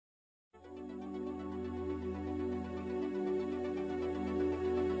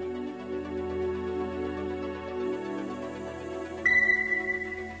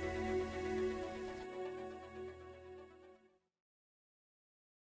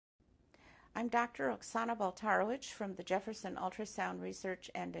I'm Dr. Oksana Baltarowicz from the Jefferson Ultrasound Research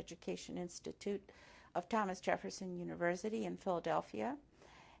and Education Institute of Thomas Jefferson University in Philadelphia,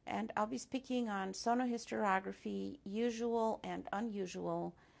 and I'll be speaking on sonohysterography, usual and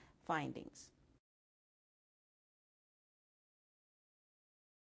unusual findings.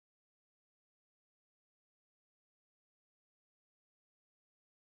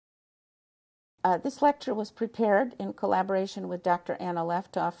 This lecture was prepared in collaboration with Dr. Anna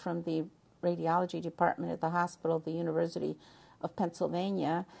Leftoff from the Radiology Department at the Hospital of the University of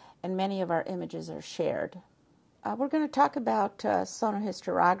Pennsylvania, and many of our images are shared. We're going to talk about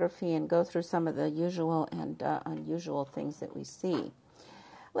sonohysterography and go through some of the usual and unusual things that we see.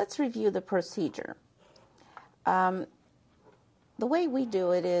 Let's review the procedure. The way we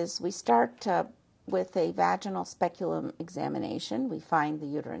do it is we start with a vaginal speculum examination. We find the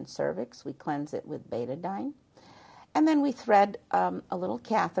uterine cervix, we cleanse it with betadine, and then we thread a little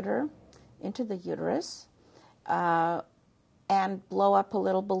catheter into the uterus and blow up a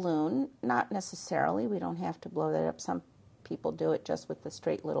little balloon. Not necessarily, we don't have to blow that up. Some people do it just with the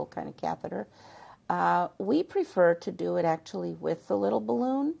straight little kind of catheter. We prefer to do it actually with the little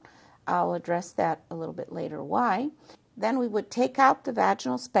balloon. I'll address that a little bit later why. Then we would take out the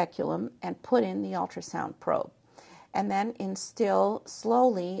vaginal speculum and put in the ultrasound probe, and then instill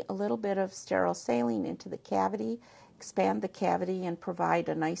slowly a little bit of sterile saline into the cavity, expand the cavity, and provide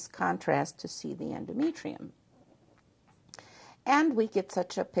a nice contrast to see the endometrium. And we get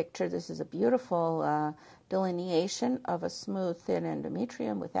such a picture. This is a beautiful delineation of a smooth, thin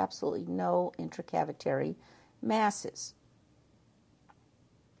endometrium with absolutely no intracavitary masses.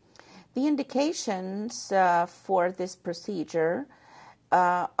 The indications for this procedure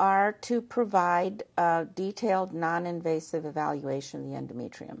are to provide detailed, non-invasive evaluation of the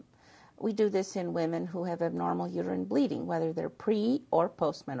endometrium. We do this in women who have abnormal uterine bleeding, whether they're pre- or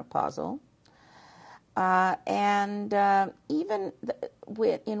postmenopausal. And even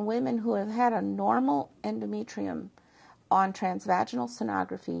in women who have had a normal endometrium on transvaginal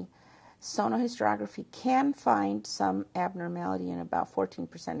sonography, sonohysterography can find some abnormality in about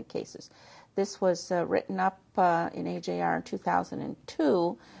 14% of cases. This was written up in AJR in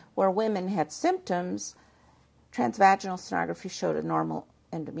 2002, where women had symptoms. Transvaginal sonography showed a normal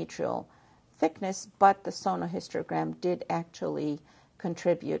endometrial thickness, but the sonohysterogram did actually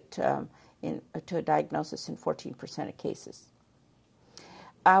contribute to a diagnosis in 14% of cases.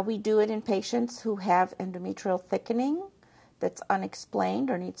 We do it in patients who have endometrial thickening that's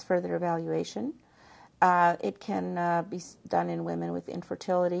unexplained or needs further evaluation. It can be done in women with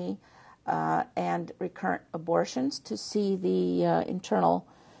infertility and recurrent abortions to see the internal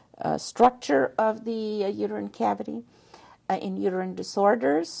structure of the uterine cavity. In uterine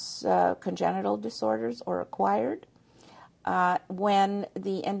disorders, congenital disorders or acquired, when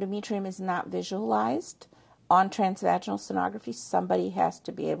the endometrium is not visualized on transvaginal sonography, somebody has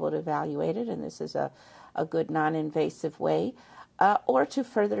to be able to evaluate it, and this is a good non-invasive way, or to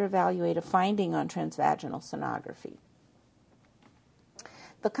further evaluate a finding on transvaginal sonography.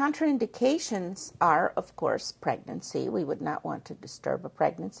 The contraindications are, of course, pregnancy. We would not want to disturb a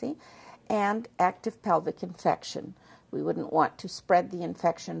pregnancy, and active pelvic infection. We wouldn't want to spread the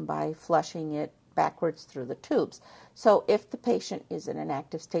infection by flushing it backwards through the tubes. So if the patient is in an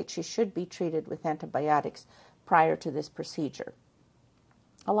active state, she should be treated with antibiotics prior to this procedure.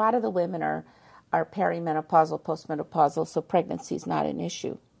 A lot of the women are perimenopausal, postmenopausal, so pregnancy is not an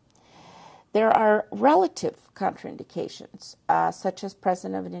issue. There are relative contraindications, such as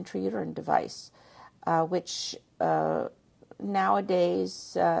presence of an intrauterine device, which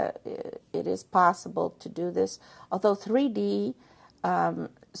nowadays it is possible to do this, although 3D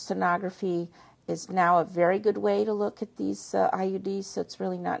sonography is now a very good way to look at these IUDs, so it's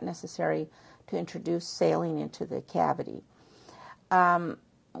really not necessary to introduce saline into the cavity.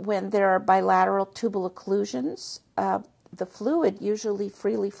 When there are bilateral tubal occlusions, the fluid usually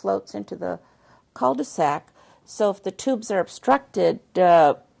freely floats into the cul-de-sac, so if the tubes are obstructed,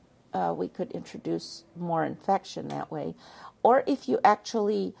 we could introduce more infection that way. Or if you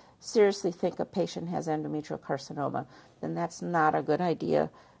actually seriously think a patient has endometrial carcinoma, then that's not a good idea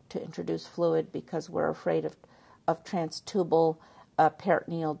to introduce fluid because we're afraid of transtubal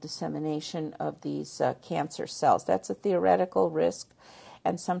peritoneal dissemination of these cancer cells. That's a theoretical risk,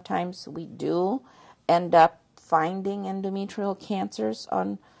 and sometimes we do end up finding endometrial cancers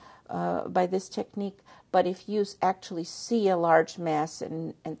by this technique, but if you actually see a large mass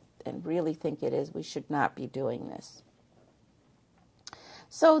and really think it is, we should not be doing this.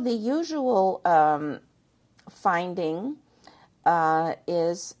 So the usual finding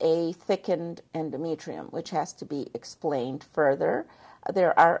is a thickened endometrium, which has to be explained further.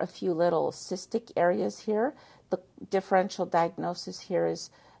 There are a few little cystic areas here. The differential diagnosis here is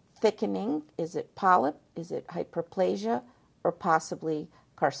thickening. Is it polyp? Is it hyperplasia? Or possibly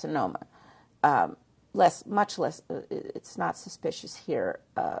carcinoma? Much less, it's not suspicious here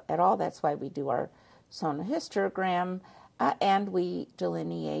at all. That's why we do our sonohysterogram, and we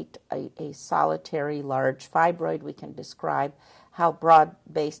delineate a solitary large fibroid. We can describe how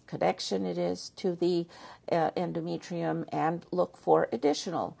broad-based connection it is to the endometrium and look for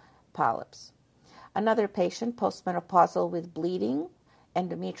additional polyps. Another patient, postmenopausal with bleeding.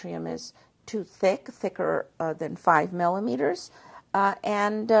 Endometrium is too thick, thicker than 5 millimeters,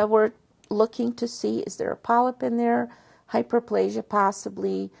 and we're looking to see, is there a polyp in there, hyperplasia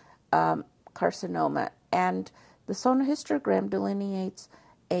possibly, carcinoma. And the sonohysterogram delineates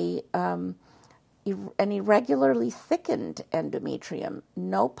an irregularly thickened endometrium,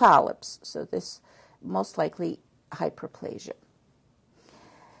 no polyps, so this most likely hyperplasia.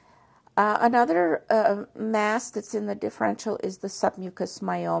 Another mass that's in the differential is the submucous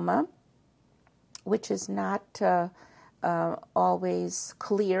myoma, which is not always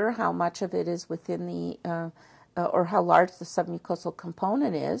clear how much of it is within the, or how large the submucosal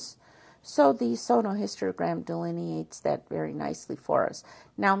component is. So the sonohysterogram delineates that very nicely for us.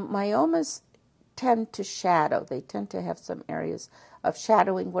 Now, myomas tend to shadow. They tend to have some areas of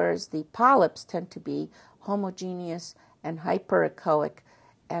shadowing, whereas the polyps tend to be homogeneous and hyperechoic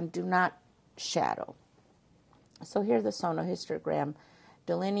and do not shadow. So here the sonohysterogram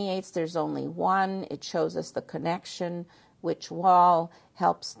delineates there's only one. It shows us the connection, which wall,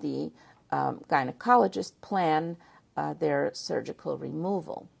 helps the gynecologist plan their surgical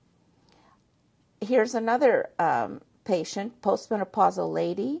removal. Here's another patient, postmenopausal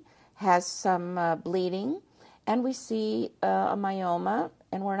lady, has some bleeding, and we see a myoma,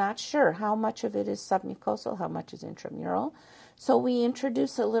 and we're not sure how much of it is submucosal, how much is intramural. So we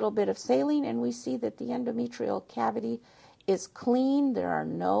introduce a little bit of saline, and we see that the endometrial cavity is clean. There's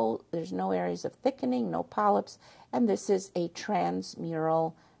no areas of thickening, no polyps, and this is a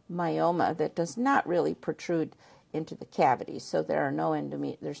transmural myoma that does not really protrude into the cavity, so there's no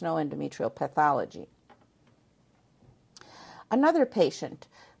endometrial pathology. Another patient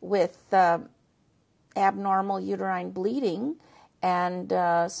with abnormal uterine bleeding, and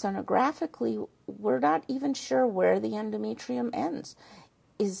sonographically we're not even sure where the endometrium ends.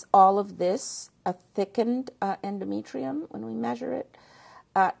 Is all of this a thickened endometrium when we measure it?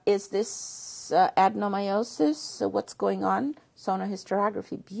 Is this adenomyosis? So what's going on?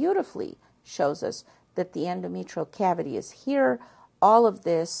 Sonohysterography beautifully shows us that the endometrial cavity is here. All of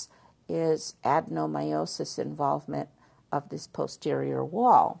this is adenomyosis involvement of this posterior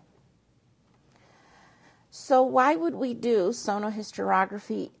wall. So why would we do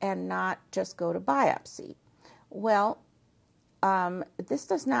sonohysterography and not just go to biopsy? Well, this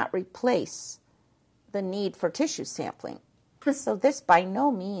does not replace the need for tissue sampling. So this by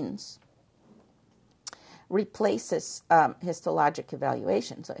no means replaces histologic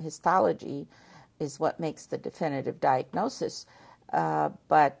evaluation. So histology is what makes the definitive diagnosis,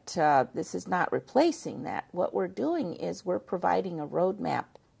 but this is not replacing that. What we're doing is we're providing a roadmap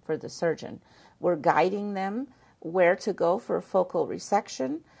for the surgeon. We're guiding them where to go for focal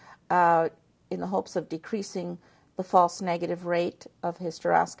resection in the hopes of decreasing the false negative rate of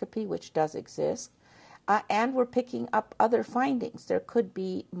hysteroscopy, which does exist, and we're picking up other findings. There could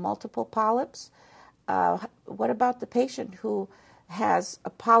be multiple polyps. What about the patient who has a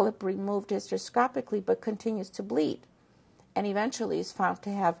polyp removed hysteroscopically but continues to bleed and eventually is found to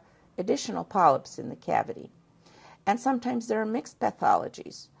have additional polyps in the cavity? And sometimes there are mixed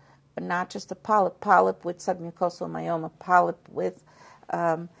pathologies, but not just a polyp with submucosal myoma, polyp with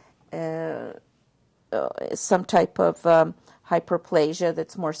some type of hyperplasia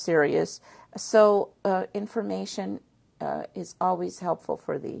that's more serious. So information is always helpful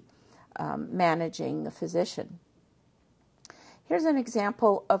for the managing the physician. Here's an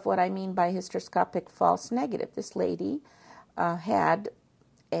example of what I mean by hysteroscopic false negative. This lady had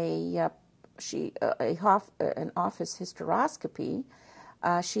an office hysteroscopy,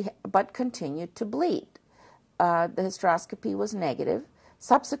 but continued to bleed. The hysteroscopy was negative.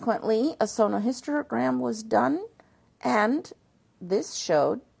 Subsequently, a sonohysterogram was done, and this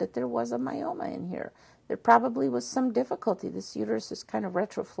showed that there was a myoma in here. There probably was some difficulty. This uterus is kind of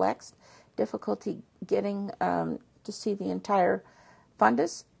retroflexed, difficulty getting to see the entire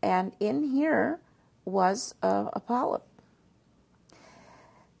fundus, and in here was a polyp.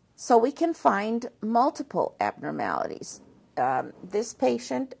 So we can find multiple abnormalities. This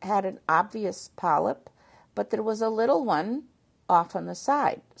patient had an obvious polyp, but there was a little one off on the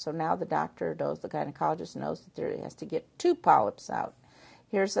side. So now the doctor knows, the gynecologist knows that there has to get 2 polyps out.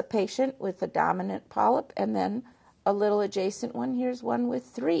 Here's a patient with a dominant polyp, and then a little adjacent one. Here's one with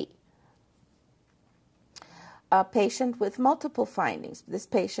 3. A patient with multiple findings. This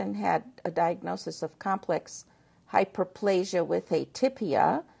patient had a diagnosis of complex hyperplasia with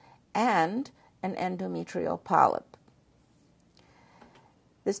atypia and an endometrial polyp.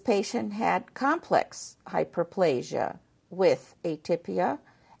 This patient had complex hyperplasia with atypia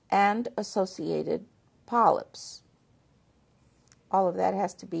and associated polyps. All of that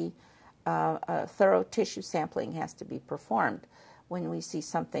has to be, a thorough tissue sampling has to be performed when we see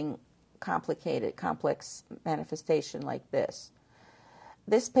something complicated, complex manifestation like this.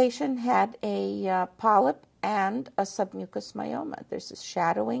 This patient had a polyp and a submucous myoma. There's a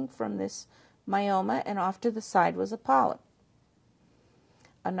shadowing from this myoma, and off to the side was a polyp.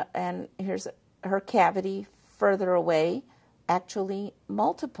 And here's her cavity further away, actually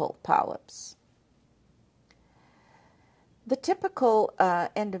multiple polyps. The typical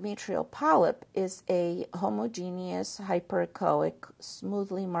endometrial polyp is a homogeneous, hyperechoic,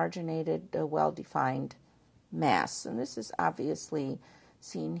 smoothly marginated, well-defined mass. And this is obviously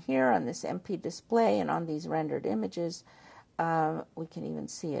seen here on this MP display and on these rendered images. We can even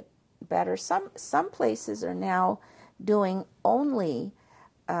see it better. Some places are now doing only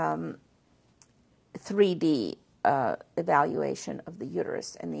 3D evaluation of the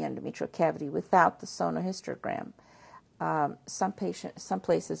uterus and the endometrial cavity without the sonohysterogram. Some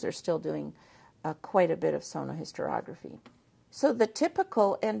places are still doing quite a bit of sonohysterography. So the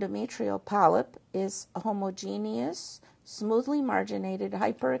typical endometrial polyp is a homogeneous, smoothly marginated,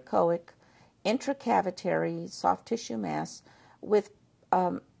 hyperechoic, intracavitary soft tissue mass with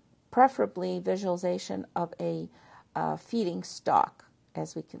preferably visualization of a feeding stalk,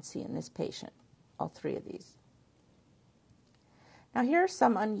 as we can see in this patient, all 3 of these. Now here are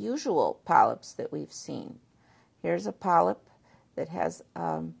some unusual polyps that we've seen. Here's a polyp that has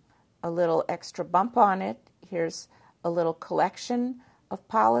a little extra bump on it. Here's a little collection of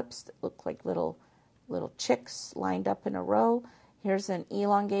polyps that look like little chicks lined up in a row. Here's an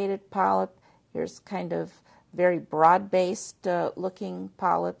elongated polyp. Here's kind of very broad-based looking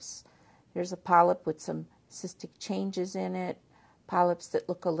polyps. Here's a polyp with some cystic changes in it. Polyps that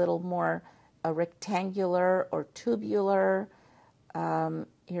look a little more rectangular or tubular.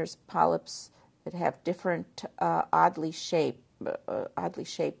 Here's polyps that have different oddly shaped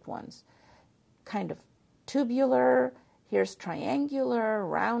ones. Kind of tubular. Here's triangular,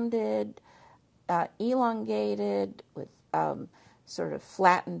 rounded, elongated with sort of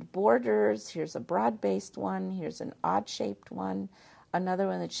flattened borders. Here's a broad-based one. Here's an odd-shaped one. Another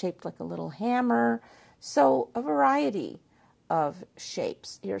one that's shaped like a little hammer. So a variety of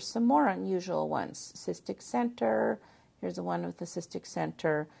shapes. Here's some more unusual ones. Cystic center. Here's a one with a cystic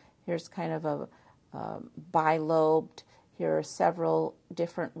center. Here's kind of a bilobed. Here are several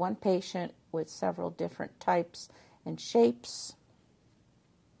different, one patient with several different types and shapes,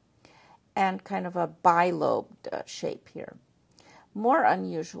 and kind of a bilobed shape here. More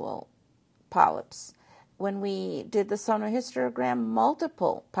unusual polyps. When we did the sonohysterogram,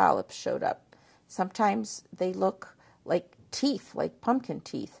 multiple polyps showed up. Sometimes they look like teeth, like pumpkin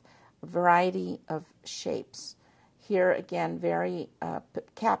teeth, a variety of shapes. Here again, very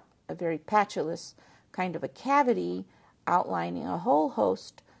patulous kind of a cavity outlining a whole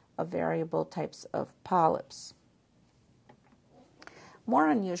host of variable types of polyps. More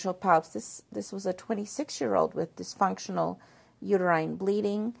unusual polyps. This was a 26-year-old with dysfunctional uterine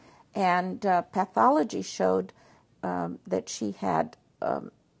bleeding, and pathology showed that she had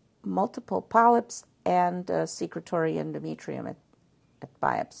multiple polyps and secretory endometrium at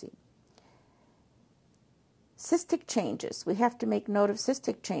biopsy. Cystic changes. We have to make note of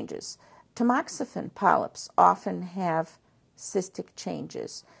cystic changes. Tamoxifen polyps often have cystic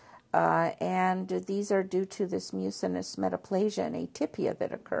changes, and these are due to this mucinous metaplasia and atypia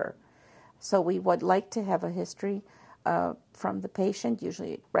that occur. So we would like to have a history from the patient,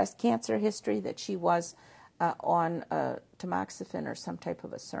 usually breast cancer history, that she was on tamoxifen or some type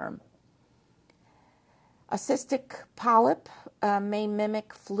of a SERM. A cystic polyp may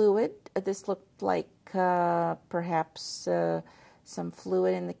mimic fluid. This looked like perhaps some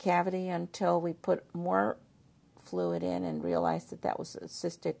fluid in the cavity until we put more fluid in and realized that that was a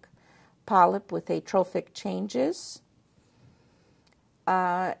cystic polyp with atrophic changes.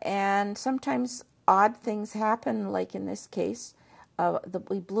 And sometimes odd things happen, like in this case.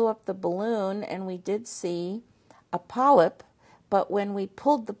 We blew up the balloon and we did see a polyp, but when we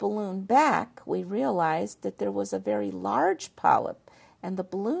pulled the balloon back, we realized that there was a very large polyp, and the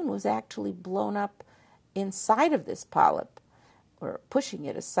balloon was actually blown up inside of this polyp, or pushing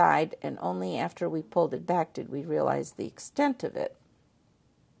it aside, and only after we pulled it back did we realize the extent of it.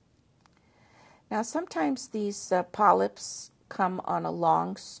 Now, sometimes these polyps come on a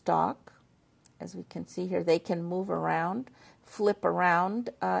long stalk. As we can see here, they can move around, flip around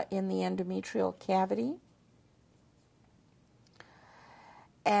in the endometrial cavity.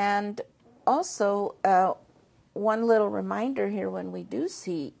 And also, one little reminder here when we do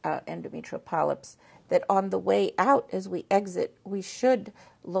see endometrial polyps, that on the way out as we exit, we should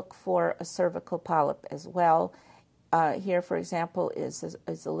look for a cervical polyp as well. Here, for example, is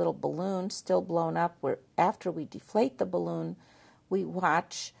a little balloon still blown up, where after we deflate the balloon, we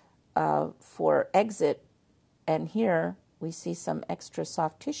watch for exit, and here we see some extra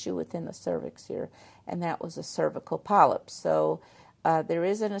soft tissue within the cervix here, and that was a cervical polyp. So there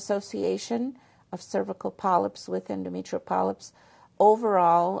is an association of cervical polyps with endometrial polyps.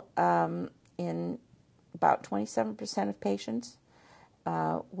 Overall, in about 27% of patients,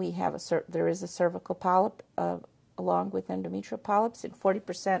 we have there is a cervical polyp along with endometrial polyps in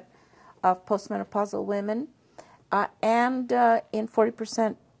 40% of postmenopausal women, and in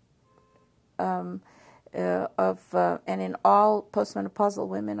 40% and in all postmenopausal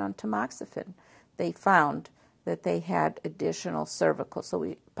women on tamoxifen, they found that they had additional cervical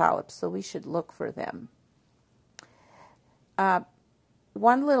polyps, so we should look for them.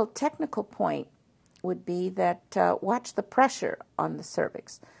 One little technical point would be that watch the pressure on the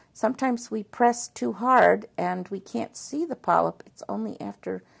cervix. Sometimes we press too hard and we can't see the polyp. It's only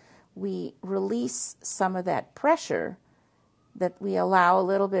after we release some of that pressure that we allow a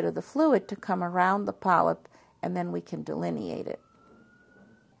little bit of the fluid to come around the polyp, and then we can delineate it.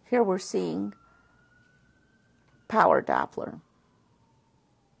 Here we're seeing power Doppler.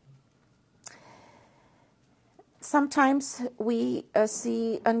 Sometimes we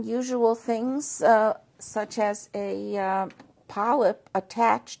see unusual things, such as a polyp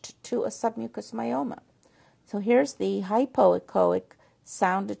attached to a submucous myoma. So here's the hypoechoic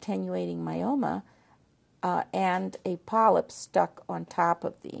sound attenuating myoma and a polyp stuck on top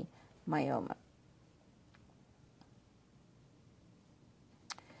of the myoma.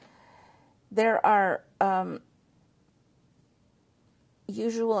 There are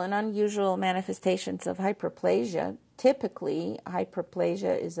usual and unusual manifestations of hyperplasia. Typically,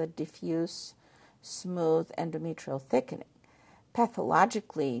 hyperplasia is a diffuse, smooth endometrial thickening.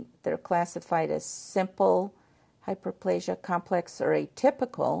 Pathologically, they're classified as simple hyperplasia, complex, or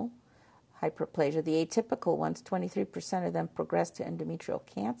atypical hyperplasia. The atypical ones, 23% of them progress to endometrial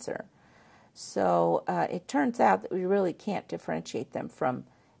cancer. So it turns out that we really can't differentiate them from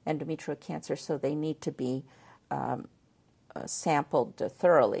endometrial cancer, so they need to be sampled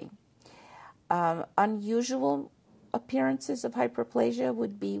thoroughly. Unusual appearances of hyperplasia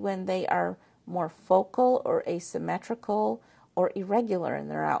would be when they are more focal or asymmetrical or irregular in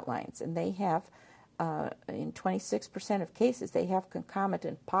their outlines, and they have, in 26% of cases, they have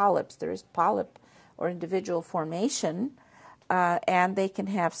concomitant polyps. There is polyp or individual formation, and they can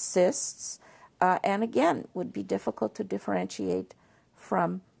have cysts, and again, would be difficult to differentiate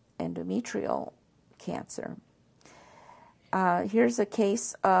from endometrial cancer. Here's a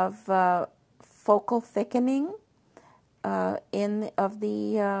case of focal thickening of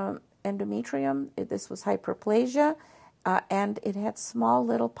the endometrium. This was hyperplasia, and it had small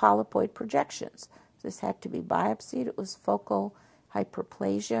little polypoid projections. This had to be biopsied. It was focal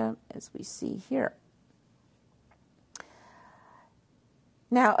hyperplasia, as we see here.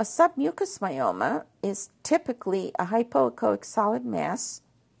 Now, a submucous myoma is typically a hypoechoic solid mass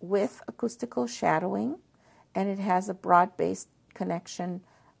with acoustical shadowing, and it has a broad-based connection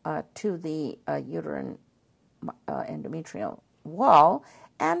to the uterine endometrial wall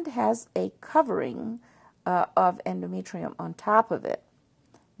and has a covering of endometrium on top of it.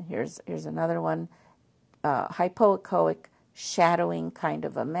 And here's another one, hypoechoic shadowing kind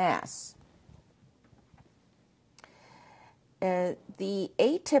of a mass. The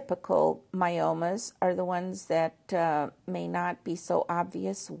atypical myomas are the ones that may not be so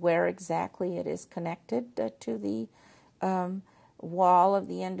obvious where exactly it is connected to the wall of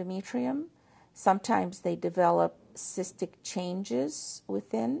the endometrium. Sometimes they develop cystic changes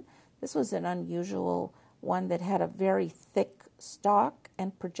within. This was an unusual one that had a very thick stalk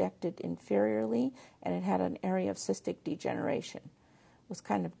and projected inferiorly, and it had an area of cystic degeneration. It was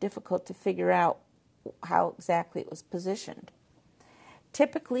kind of difficult to figure out how exactly it was positioned.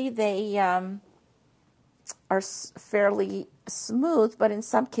 Typically, they are fairly smooth, but in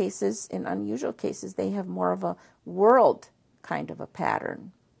some cases, in unusual cases, they have more of a whorled kind of a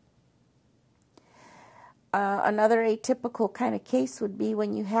pattern. Another atypical kind of case would be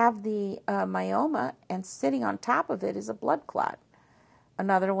when you have the myoma and sitting on top of it is a blood clot.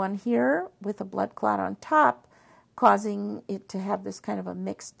 Another one here with a blood clot on top, causing it to have this kind of a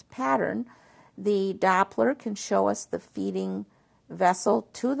mixed pattern. The Doppler can show us the feeding vessel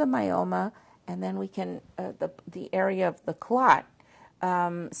to the myoma, and then we can, the area of the clot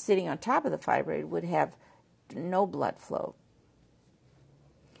sitting on top of the fibroid would have no blood flow.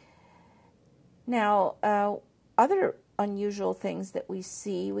 Now, other unusual things that we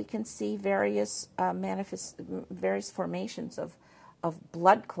can see various various formations of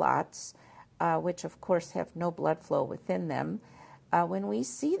blood clots, which of course have no blood flow within them. When we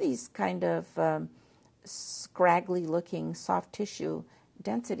see these kind of scraggly looking soft tissue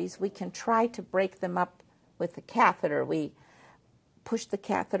densities, we can try to break them up with the catheter. We push the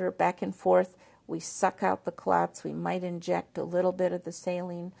catheter back and forth, we suck out the clots, we might inject a little bit of the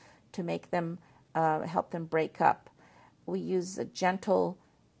saline to make them help them break up. We use a gentle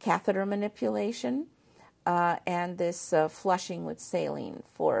catheter manipulation and this flushing with saline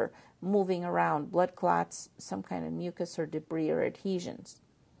for moving around blood clots, some kind of mucus or debris or adhesions.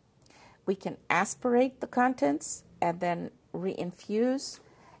 We can aspirate the contents and then reinfuse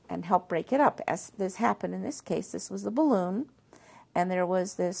and help break it up. As this happened in this case, this was the balloon, and there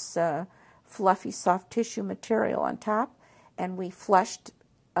was this fluffy soft tissue material on top, and we flushed,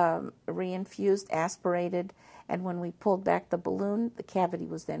 reinfused, aspirated, and when we pulled back the balloon, the cavity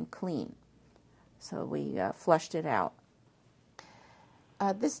was then clean. So we flushed it out.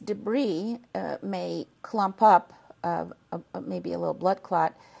 This debris may clump up, maybe a little blood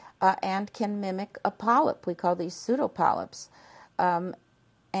clot, and can mimic a polyp. We call these pseudopolyps.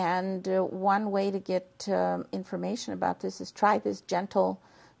 And one way to get information about this is try this gentle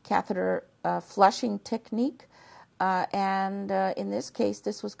catheter flushing technique. And in this case,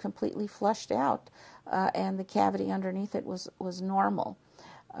 this was completely flushed out, and the cavity underneath it was normal.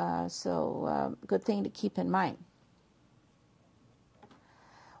 So good thing to keep in mind.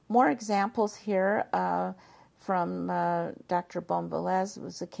 More examples here from Dr. Bonvelez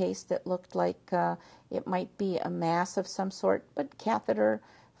was a case that looked like it might be a mass of some sort, but catheter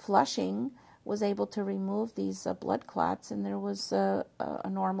flushing was able to remove these blood clots, and there was a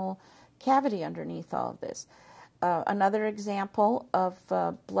normal cavity underneath all of this. Another example of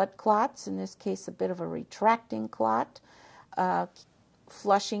blood clots, in this case a bit of a retracting clot,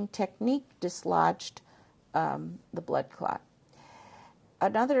 flushing technique dislodged the blood clot.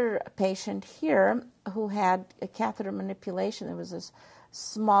 Another patient here who had a catheter manipulation, there was this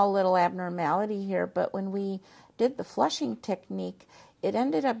small little abnormality here, but when we did the flushing technique, it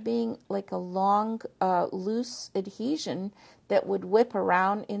ended up being like a long, loose adhesion that would whip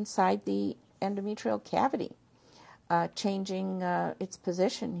around inside the endometrial cavity, changing its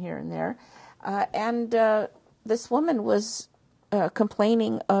position here and there. And this woman was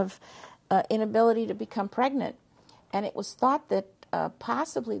complaining of inability to become pregnant, and it was thought that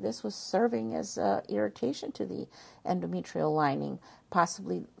possibly this was serving as irritation to the endometrial lining,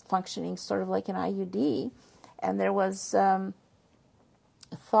 possibly functioning sort of like an IUD. And there was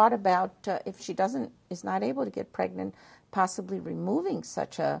thought about if she is not able to get pregnant, possibly removing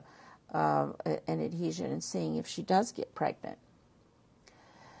such an adhesion and seeing if she does get pregnant.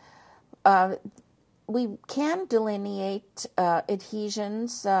 We can delineate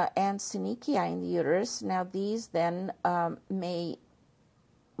adhesions and synechia in the uterus. Now these then may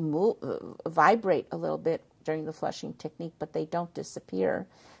vibrate a little bit during the flushing technique, but they don't disappear.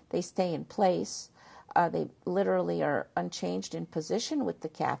 They stay in place. They literally are unchanged in position with the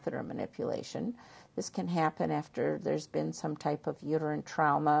catheter manipulation. This can happen after there's been some type of uterine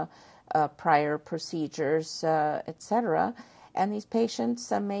trauma, prior procedures, etc. And these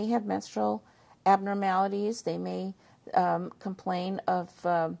patients may have menstrual abnormalities. They may complain of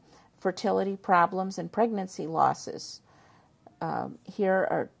fertility problems and pregnancy losses. Here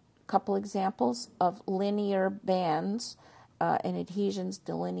are a couple examples of linear bands and adhesions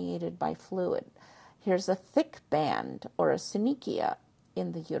delineated by fluid. Here's a thick band or a synechia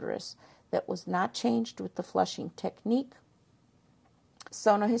in the uterus that was not changed with the flushing technique.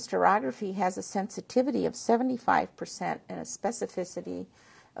 Sonohysterography has a sensitivity of 75% and a specificity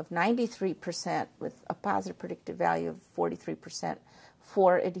of 93% with a positive predictive value of 43%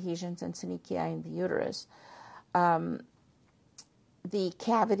 for adhesions and synechia in the uterus. The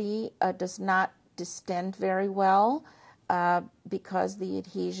cavity does not distend very well because the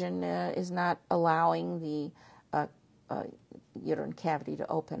adhesion is not allowing the uterine cavity to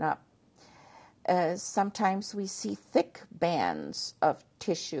open up. Sometimes we see thick bands of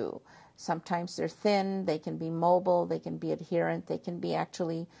tissue. Sometimes they're thin, they can be mobile, they can be adherent, they can be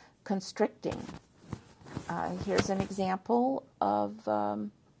actually constricting. Here's an example of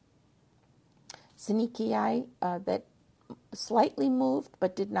synechia that slightly moved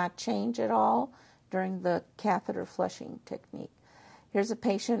but did not change at all during the catheter flushing technique. Here's a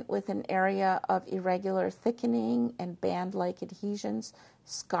patient with an area of irregular thickening and band-like adhesions,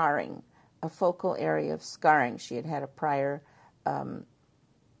 scarring, a focal area of scarring. She had had a prior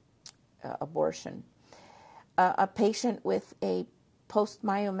abortion. A patient with a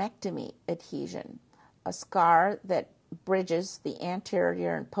post-myomectomy adhesion, a scar that bridges the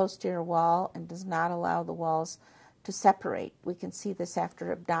anterior and posterior wall and does not allow the walls to separate. We can see this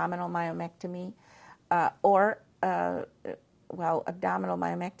after abdominal myomectomy abdominal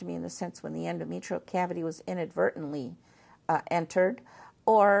myomectomy in the sense when the endometrial cavity was inadvertently entered,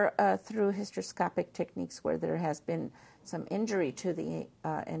 or through hysteroscopic techniques where there has been some injury to the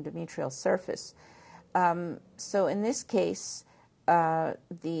endometrial surface. So in this case,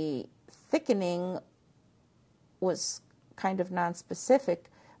 the thickening was kind of nonspecific,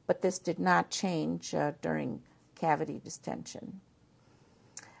 but this did not change during cavity distension.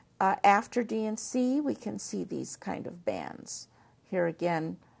 After D&C, we can see these kind of bands. Here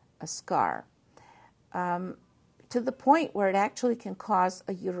again, a scar. To the point where it actually can cause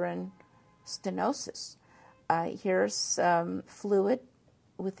a uterine stenosis. Here's fluid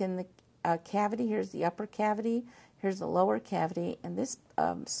within the cavity. Here's the upper cavity. Here's the lower cavity. And this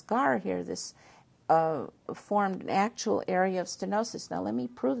scar here, this formed an actual area of stenosis. Now let me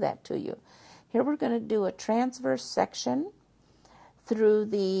prove that to you. Here we're going to do a transverse section through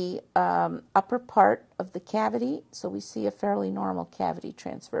the upper part of the cavity, so we see a fairly normal cavity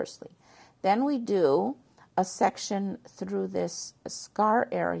transversely. Then we do a section through this scar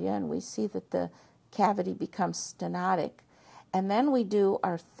area, and we see that the cavity becomes stenotic. And then we do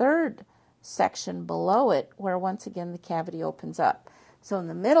our third section below it, where once again the cavity opens up. So in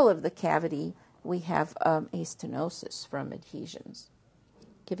the middle of the cavity, we have a stenosis from adhesions,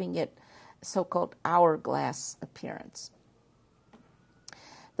 giving it a so-called hourglass appearance.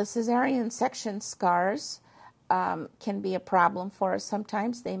 The cesarean section scars can be a problem for us.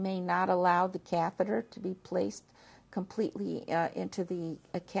 Sometimes they may not allow the catheter to be placed completely into the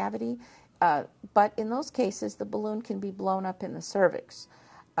cavity, but in those cases the balloon can be blown up in the cervix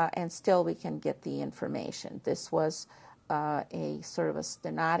and still we can get the information. This was a sort of a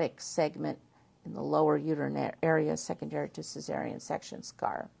stenotic segment in the lower uterine area secondary to cesarean section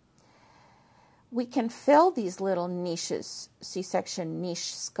scar. We can fill these little niches, C-section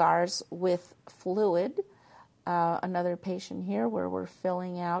niche scars, with fluid. Another patient here where we're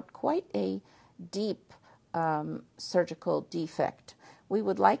filling out quite a deep surgical defect. We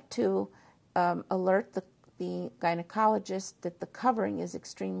would like to alert the gynecologist that the covering is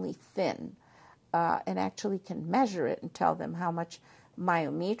extremely thin and actually can measure it and tell them how much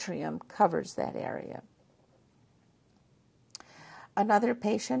myometrium covers that area. Another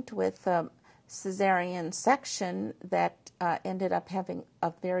patient with cesarean section that ended up having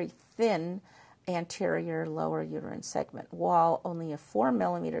a very thin anterior lower uterine segment wall, only a 4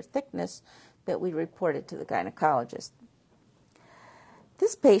 millimeter thickness, that we reported to the gynecologist.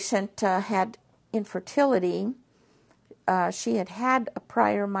 This patient had infertility. She had had a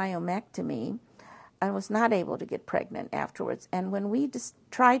prior myomectomy and was not able to get pregnant afterwards. And when we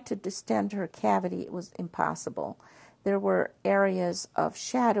tried to distend her cavity, it was impossible. There were areas of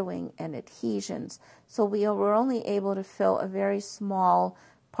shadowing and adhesions, so we were only able to fill a very small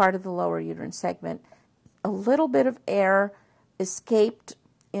part of the lower uterine segment. A little bit of air escaped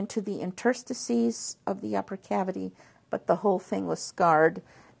into the interstices of the upper cavity, but the whole thing was scarred,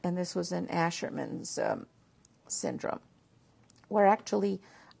 and this was an Asherman's syndrome, where actually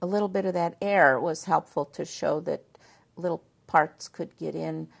a little bit of that air was helpful to show that little parts could get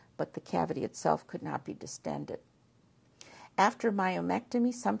in, but the cavity itself could not be distended. After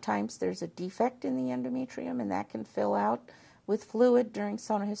myomectomy, sometimes there's a defect in the endometrium, and that can fill out with fluid during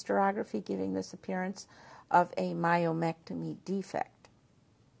sonohysterography, giving this appearance of a myomectomy defect.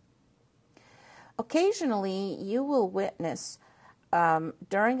 Occasionally, you will witness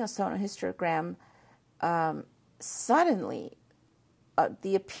during a sonohysterogram suddenly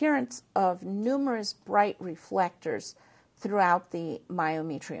the appearance of numerous bright reflectors throughout the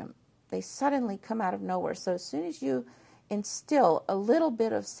myometrium. They suddenly come out of nowhere. So as soon as you instill a little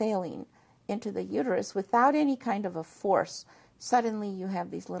bit of saline into the uterus without any kind of a force, suddenly you have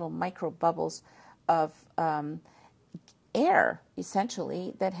these little micro bubbles of air,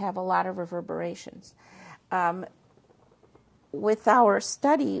 essentially, that have a lot of reverberations. With our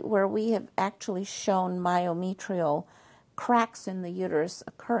study where we have actually shown myometrial cracks in the uterus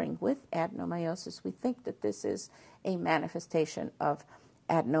occurring with adenomyosis, we think that this is a manifestation of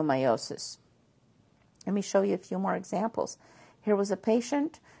adenomyosis. Let me show you a few more examples. Here was a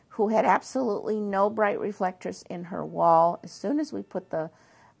patient who had absolutely no bright reflectors in her wall. As soon as we put the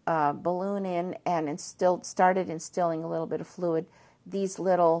balloon in and started instilling a little bit of fluid, these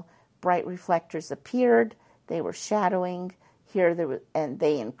little bright reflectors appeared. They were shadowing. Here, and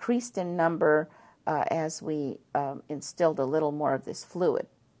they increased in number as we instilled a little more of this fluid.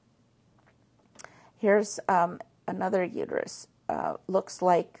 Here's another uterus. Looks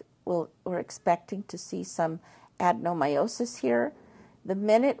like we're expecting to see some adenomyosis here. The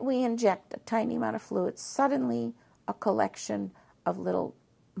minute we inject a tiny amount of fluid, suddenly a collection of little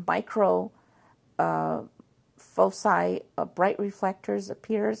micro foci, bright reflectors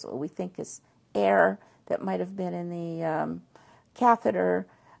appears, what we think is air that might have been in the catheter,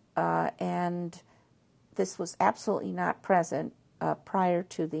 and this was absolutely not present prior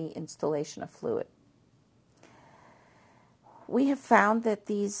to the installation of fluid. We have found that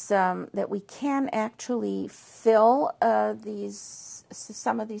that we can actually fill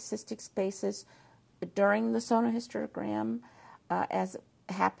some of these cystic spaces during the sonohysterogram, as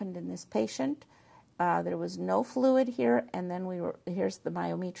happened in this patient. There was no fluid here, and then here's the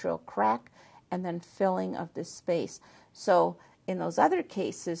myometrial crack, and then filling of this space. So in those other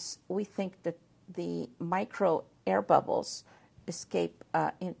cases, we think that the micro air bubbles escape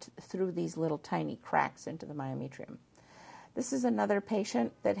through these little tiny cracks into the myometrium. This is another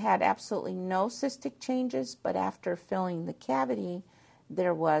patient that had absolutely no cystic changes, but after filling the cavity,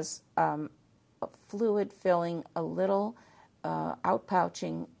 there was fluid filling a little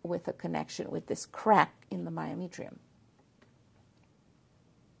outpouching with a connection with this crack in the myometrium.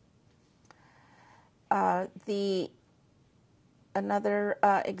 Another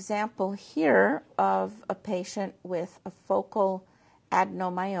example here of a patient with a focal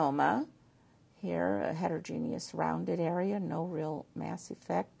adenomyoma. Here, a heterogeneous rounded area, no real mass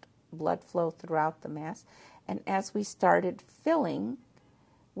effect, blood flow throughout the mass. And as we started filling,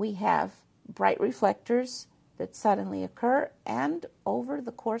 we have bright reflectors that suddenly occur, and over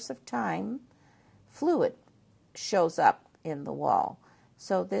the course of time, fluid shows up in the wall.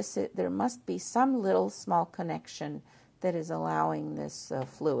 So there must be some little small connection that is allowing this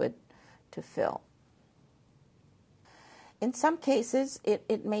fluid to fill. In some cases,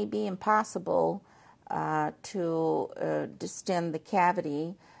 it may be impossible to distend the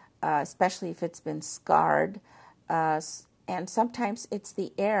cavity, especially if it's been scarred, and sometimes it's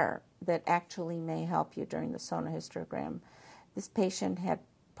the air that actually may help you during the sonohysterogram. This patient had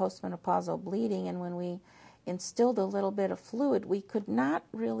postmenopausal bleeding, and when we instilled a little bit of fluid, we could not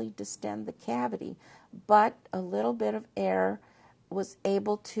really distend the cavity, but a little bit of air was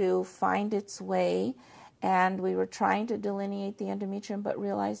able to find its way, and we were trying to delineate the endometrium, but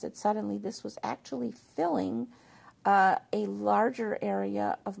realized that suddenly this was actually filling a larger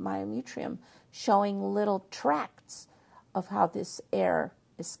area of myometrium, showing little tracts of how this air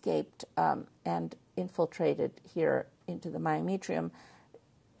escaped and infiltrated here into the myometrium,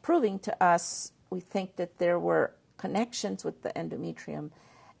 proving to us, we think, that there were connections with the endometrium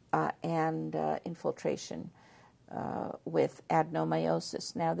and infiltration with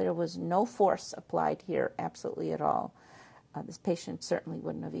adenomyosis. Now, there was no force applied here, absolutely at all. This patient certainly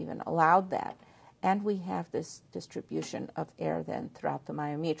wouldn't have even allowed that. And we have this distribution of air then throughout the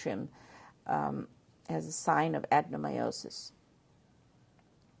myometrium as a sign of adenomyosis,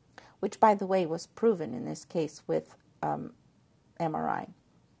 which, by the way, was proven in this case with MRI.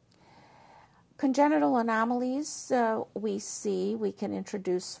 Congenital anomalies, we can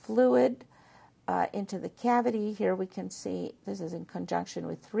introduce fluid into the cavity. Here we can see, this is in conjunction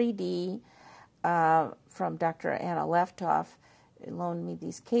with 3D from Dr. Anna Leftoff, loaned me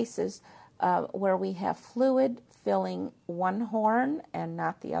these cases, where we have fluid filling one horn and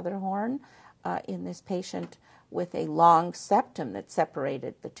not the other horn in this patient with a long septum that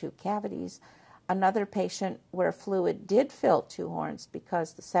separated the two cavities. Another patient where fluid did fill two horns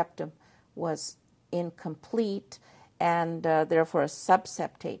because the septum was incomplete and therefore a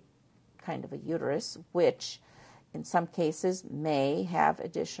subseptate kind of a uterus, which in some cases may have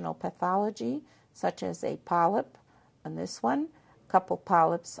additional pathology, such as a polyp on this one, a couple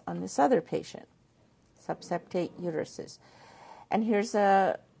polyps on this other patient, subseptate uteruses. And here's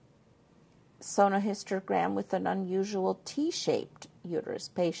a sonohysterogram with an unusual T-shaped uterus,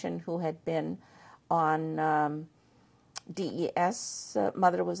 patient who had been on DES,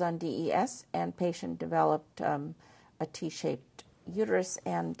 mother was on DES, and patient developed a T-shaped uterus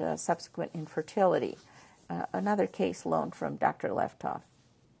and subsequent infertility. Another case loaned from Dr. Leftoff.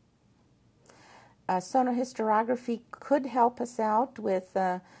 Sonohysterography could help us out with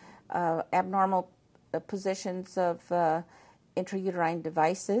abnormal positions of intrauterine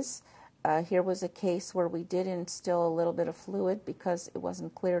devices. Here was a case where we did instill a little bit of fluid because it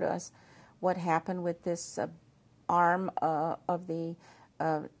wasn't clear to us what happened with this arm of the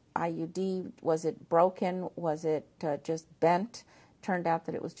IUD. Was it broken? Was it just bent? turned out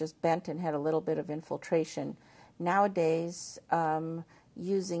that it was just bent and had a little bit of infiltration. Nowadays,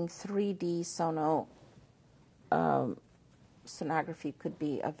 using 3D sonography could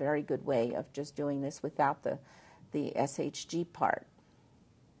be a very good way of just doing this without the SHG part.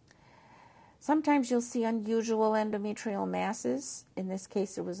 Sometimes you'll see unusual endometrial masses. In this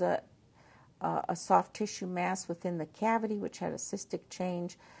case, it was a soft tissue mass within the cavity which had a cystic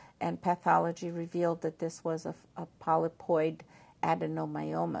change, and pathology revealed that this was a polypoid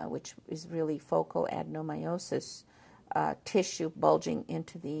adenomyoma, which is really focal adenomyosis tissue bulging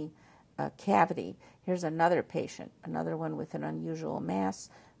into the cavity. Here's another patient, another one with an unusual mass.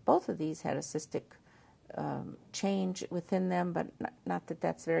 Both of these had a cystic change within them, but not that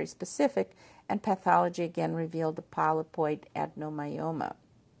that's very specific. And pathology again revealed a polypoid adenomyoma.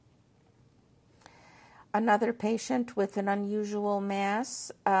 Another patient with an unusual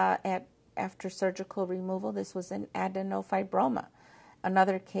mass after surgical removal. This was an adenofibroma.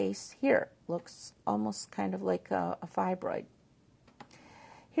 Another case here looks almost kind of like a fibroid.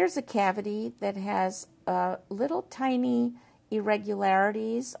 Here's a cavity that has little tiny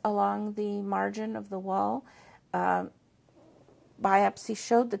irregularities along the margin of the wall. Biopsy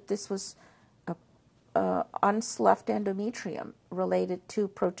showed that this was unsloughed endometrium related to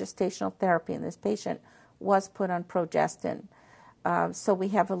progestational therapy, and this patient was put on progestin. So we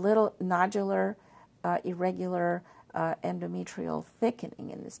have a little nodular, irregular endometrial thickening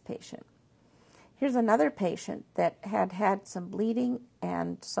in this patient. Here's another patient that had some bleeding,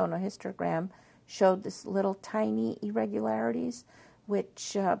 and sonohysterogram showed this little tiny irregularities,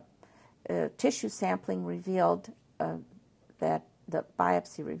 which tissue sampling revealed that the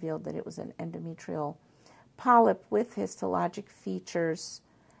biopsy revealed that it was an endometrial polyp with histologic features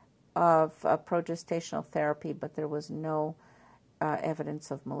of progestational therapy, but there was no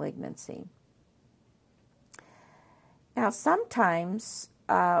evidence of malignancy. Now, sometimes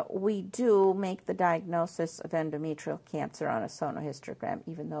we do make the diagnosis of endometrial cancer on a sonohysterogram,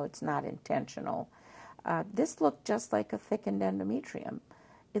 even though it's not intentional. This looked just like a thickened endometrium.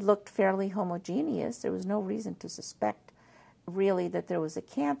 It looked fairly homogeneous. There was no reason to suspect really that there was a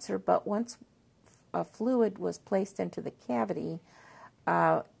cancer, but once a fluid was placed into the cavity,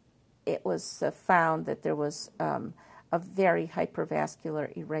 it was found that there was a very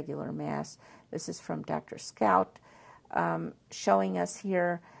hypervascular irregular mass. This is from Dr. Scout, showing us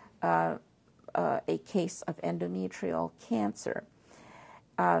here a case of endometrial cancer.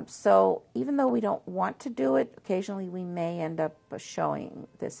 So even though we don't want to do it, occasionally we may end up showing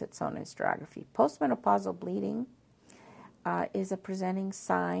this at sonohysterography. Postmenopausal bleeding is a presenting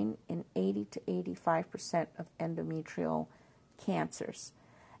sign in 80 to 85% of endometrial cancers.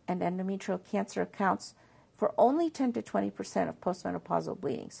 And endometrial cancer accounts for only 10 to 20% of postmenopausal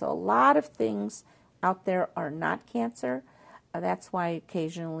bleeding. So a lot of things out there are not cancer. That's why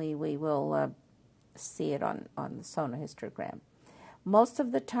occasionally we will see it on the sonohysterogram. Most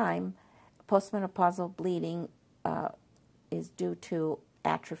of the time, postmenopausal bleeding is due to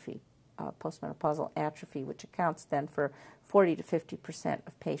atrophy, postmenopausal atrophy, which accounts then for 40 to 50%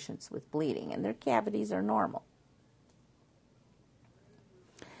 of patients with bleeding, and their cavities are normal.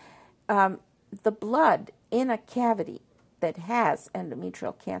 The blood in a cavity that has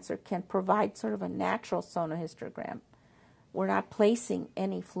endometrial cancer can provide sort of a natural sonohysterogram. We're not placing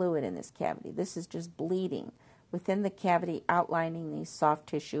any fluid in this cavity. This is just bleeding within the cavity, outlining these soft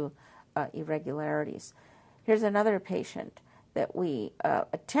tissue irregularities. Here's another patient that we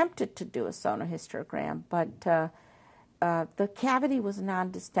attempted to do a sonohysterogram, but the cavity was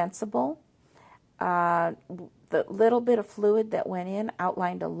non-distensible. The little bit of fluid that went in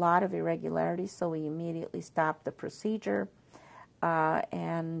outlined a lot of irregularities, so we immediately stopped the procedure,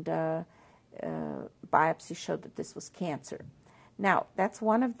 and biopsy showed that this was cancer. Now, that's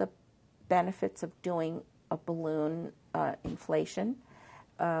one of the benefits of doing a balloon inflation,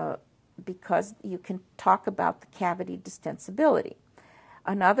 because you can talk about the cavity distensibility.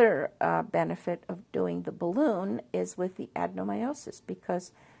 Another benefit of doing the balloon is with the adenomyosis,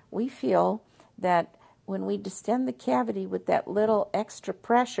 because we feel that when we distend the cavity with that little extra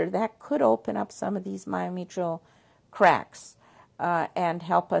pressure, that could open up some of these myometrial cracks and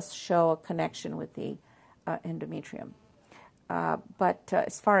help us show a connection with the endometrium. But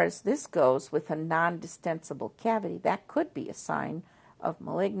as far as this goes, with a non-distensible cavity, that could be a sign of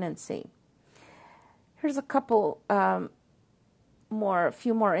malignancy. Here's a couple a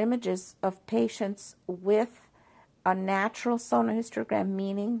few more images of patients with a natural sonohysterogram,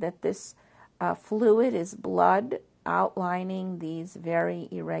 meaning that this fluid is blood outlining these very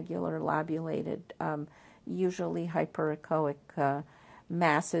irregular lobulated, usually hyperechoic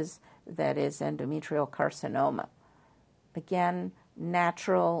masses that is endometrial carcinoma. Again,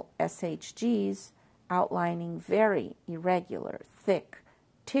 natural SHGs outlining very irregular, thick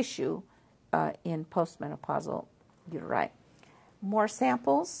tissue in postmenopausal uteri. More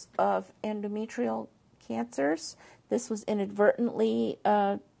samples of endometrial cancers. This was inadvertently,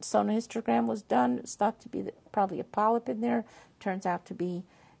 sonohysterogram was done. It's thought to be probably a polyp in there. Turns out to be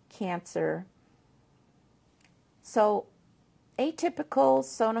cancer. So atypical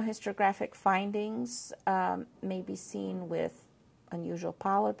sonohysterographic findings may be seen with unusual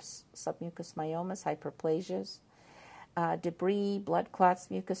polyps, submucous myomas, hyperplasias, debris, blood clots,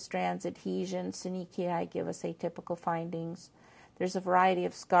 mucus strands, adhesions, synechiae give us atypical findings. There's a variety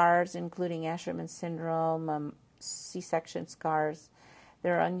of scars, including Asherman syndrome, C-section scars.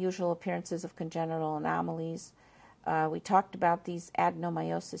 There are unusual appearances of congenital anomalies. We talked about these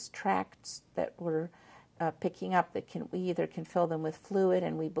adenomyosis tracts that we're picking up that we either can fill them with fluid,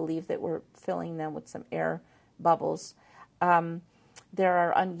 and we believe that we're filling them with some air bubbles. There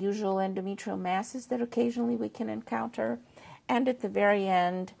are unusual endometrial masses that occasionally we can encounter. And at the very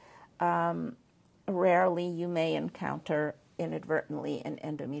end, rarely you may encounter inadvertently an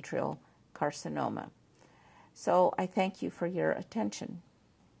endometrial carcinoma. So I thank you for your attention.